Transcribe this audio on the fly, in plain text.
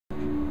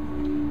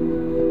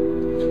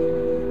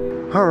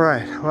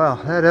Alright, well,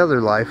 that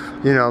other life,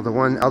 you know, the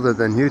one other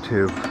than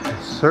YouTube,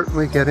 is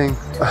certainly getting...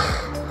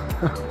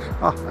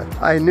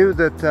 I knew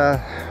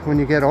that when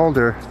you get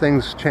older,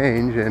 things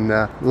change and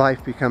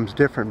life becomes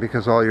different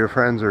because all your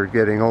friends are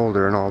getting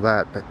older and all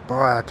that. But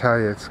boy, I tell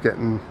you, it's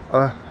getting...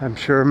 I'm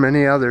sure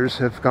many others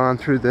have gone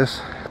through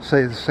this,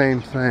 say the same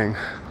thing.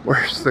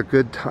 Where's the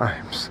good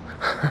times?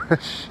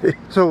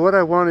 So what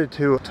I wanted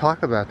to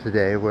talk about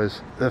today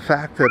was the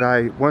fact that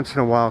I once in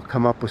a while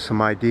come up with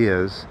some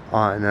ideas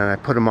and I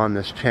put them on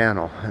this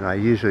channel, and I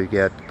usually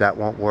get, that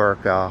won't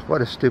work,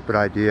 what a stupid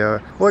idea,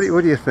 what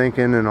are you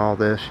thinking, and all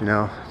this, you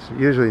know. It's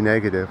usually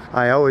negative.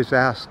 I always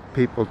ask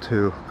people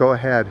to go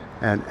ahead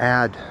and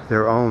add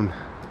their own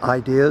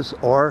ideas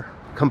or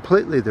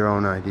completely their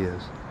own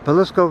ideas. But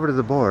let's go over to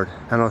the board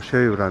and I'll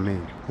show you what I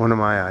mean. One of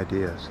my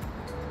ideas.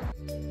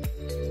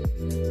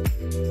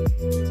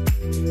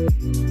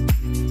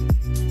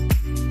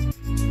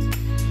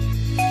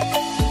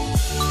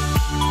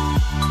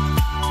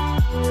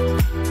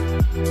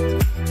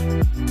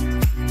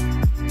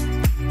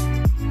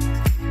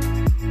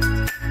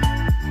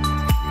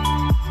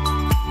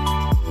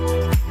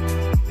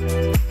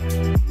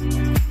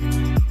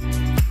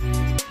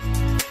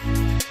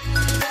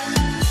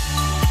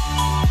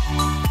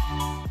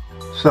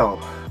 So,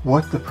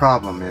 what the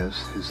problem is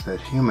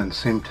that humans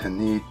seem to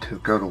need to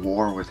go to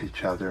war with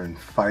each other and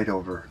fight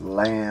over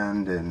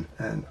land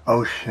and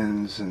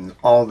oceans and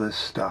all this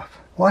stuff.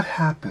 What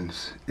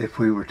happens if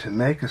we were to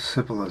make a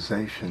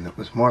civilization that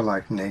was more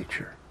like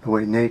nature, the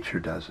way nature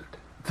does it?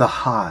 The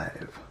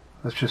hive.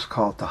 Let's just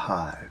call it the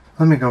hive.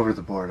 Let me go over to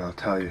the board,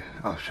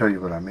 I'll show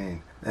you what I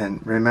mean.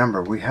 And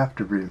remember, we have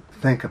to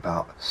think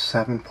about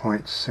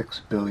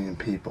 7.6 billion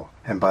people.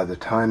 And by the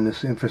time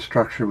this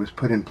infrastructure was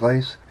put in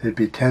place, it'd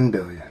be 10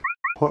 billion.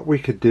 What we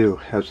could do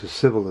as a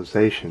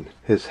civilization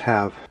is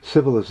have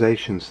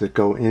civilizations that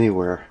go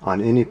anywhere,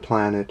 on any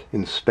planet,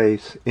 in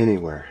space,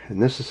 anywhere.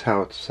 And this is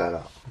how it's set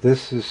up.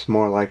 This is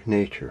more like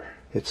nature.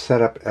 It's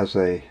set up as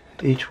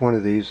each one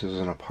of these is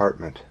an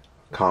apartment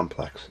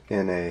complex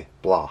in a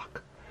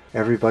block.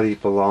 Everybody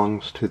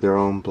belongs to their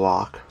own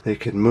block. They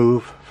can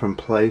move from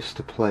place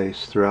to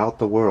place throughout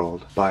the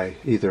world by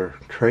either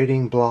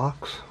trading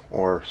blocks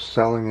or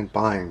selling and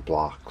buying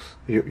blocks.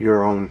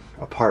 Your own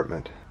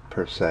apartment,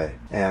 per se.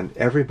 And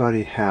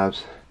everybody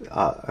has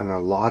an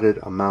allotted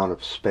amount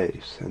of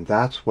space, and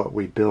that's what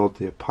we build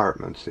the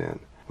apartments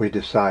in. We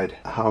decide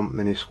how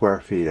many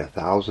square feet,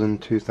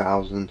 1,000,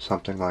 2,000,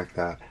 something like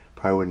that.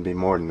 Probably wouldn't be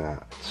more than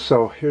that.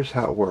 So here's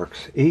how it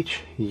works.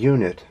 Each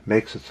unit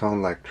makes its own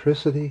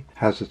electricity,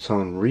 has its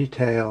own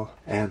retail,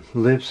 and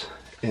lives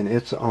in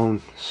its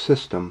own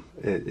system,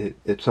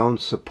 its own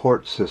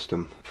support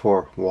system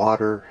for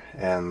water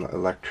and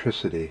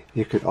electricity.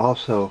 You could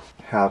also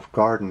have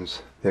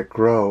gardens that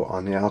grow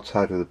on the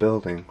outside of the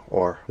building,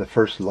 or the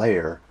first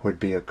layer would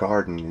be a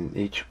garden in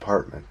each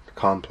apartment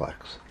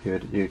complex.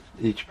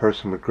 Each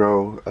person would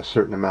grow a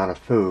certain amount of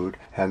food,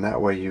 and that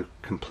way you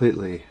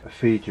completely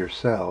feed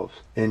yourselves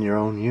in your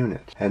own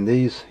unit. And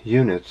these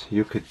units,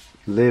 you could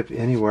live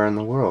anywhere in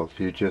the world.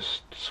 You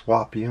just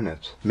swap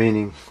units,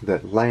 meaning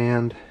that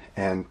land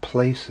and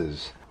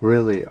places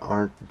really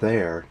aren't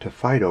there to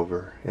fight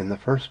over in the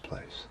first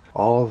place.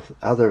 All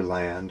other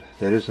land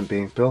that isn't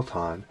being built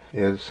on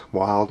is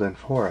wild and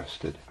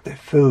forested. The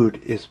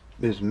food is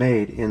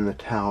made in the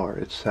tower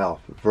itself,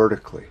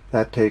 vertically.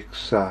 That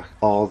takes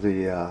all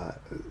the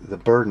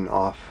burden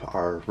off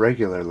our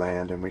regular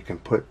land, and we can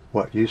put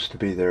what used to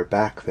be there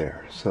back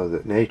there so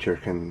that nature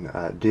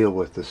can deal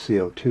with the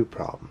CO2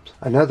 problems.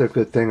 Another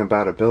good thing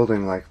about a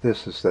building like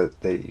this is that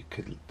they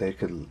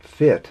could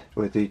fit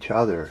with each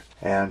other,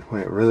 and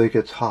when it really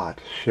gets hot,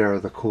 share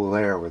the cool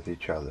air with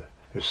each other.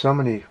 There's so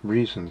many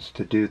reasons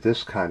to do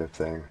this kind of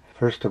thing.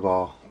 First of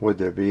all, would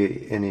there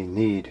be any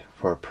need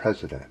for a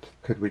president?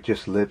 Could we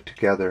just live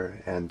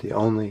together and the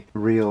only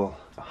real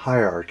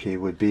hierarchy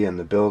would be in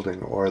the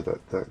building or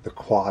the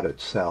quad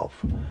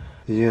itself?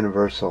 The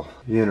universal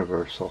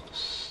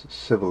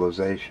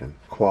civilization,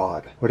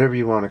 quad, whatever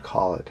you want to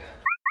call it.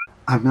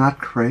 I'm not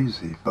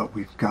crazy, but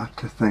we've got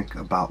to think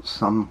about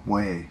some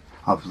way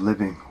of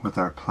living with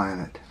our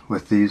planet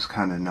with these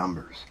kind of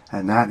numbers.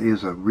 And that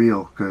is a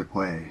real good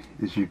way,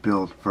 is you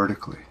build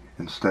vertically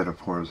instead of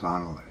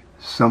horizontally.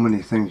 So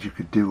many things you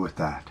could do with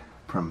that,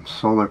 from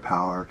solar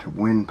power to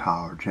wind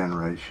power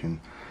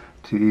generation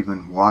to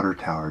even water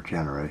tower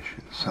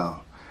generation, so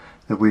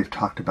that we've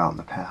talked about in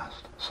the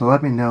past. So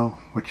let me know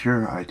what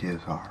your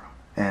ideas are,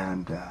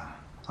 and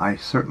I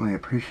certainly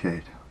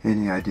appreciate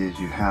any ideas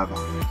you have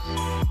on this.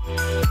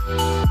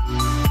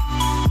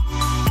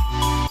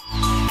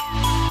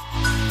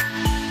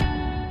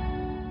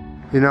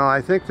 You know,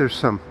 I think there's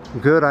some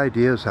good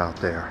ideas out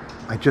there.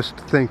 I just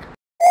think,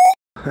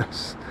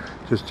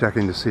 just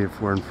checking to see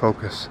if we're in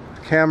focus.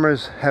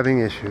 Camera's having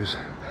issues,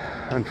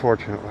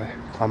 unfortunately.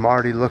 I'm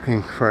already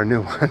looking for a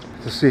new one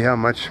to see how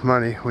much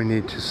money we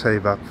need to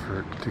save up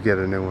to get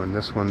a new one.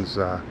 This one's,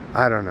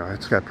 I don't know,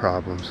 it's got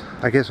problems.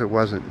 I guess it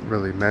wasn't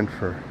really meant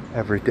for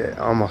everyday,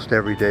 almost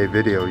everyday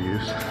video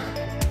use.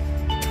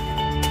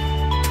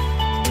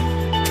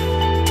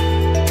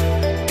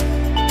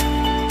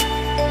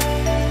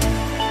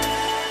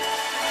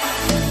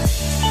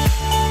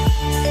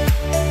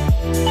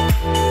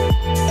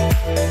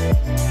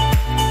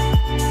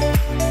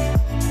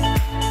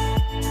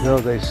 Though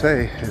they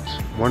say it's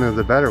one of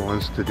the better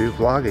ones to do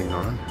vlogging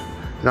on.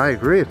 And I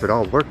agree if it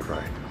all worked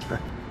right.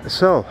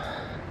 So,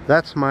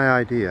 that's my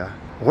idea.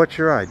 What's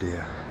your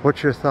idea?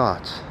 What's your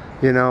thoughts?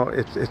 You know,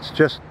 it's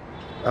just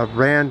a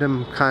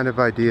random kind of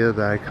idea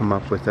that I come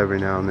up with every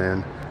now and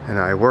then. And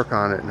I work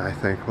on it and I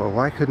think, well,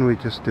 why couldn't we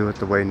just do it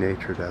the way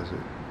nature does it?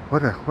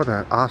 What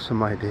an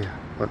awesome idea.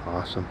 What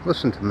awesome.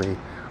 Listen to me.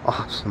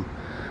 Awesome.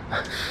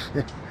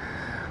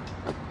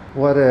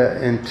 What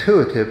an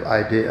intuitive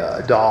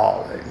idea,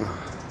 darling.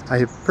 I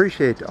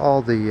appreciate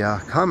all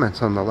the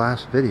comments on the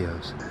last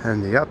videos,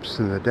 and the ups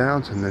and the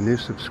downs and the new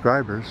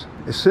subscribers.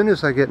 As soon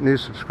as I get new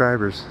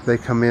subscribers, they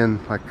come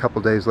in like a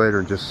couple days later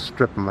and just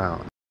strip them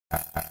out.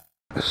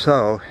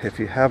 So, if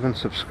you haven't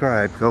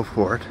subscribed, go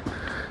for it,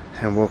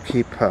 and we'll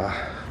keep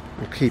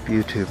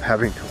YouTube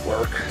having to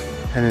work.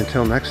 And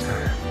until next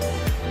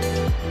time.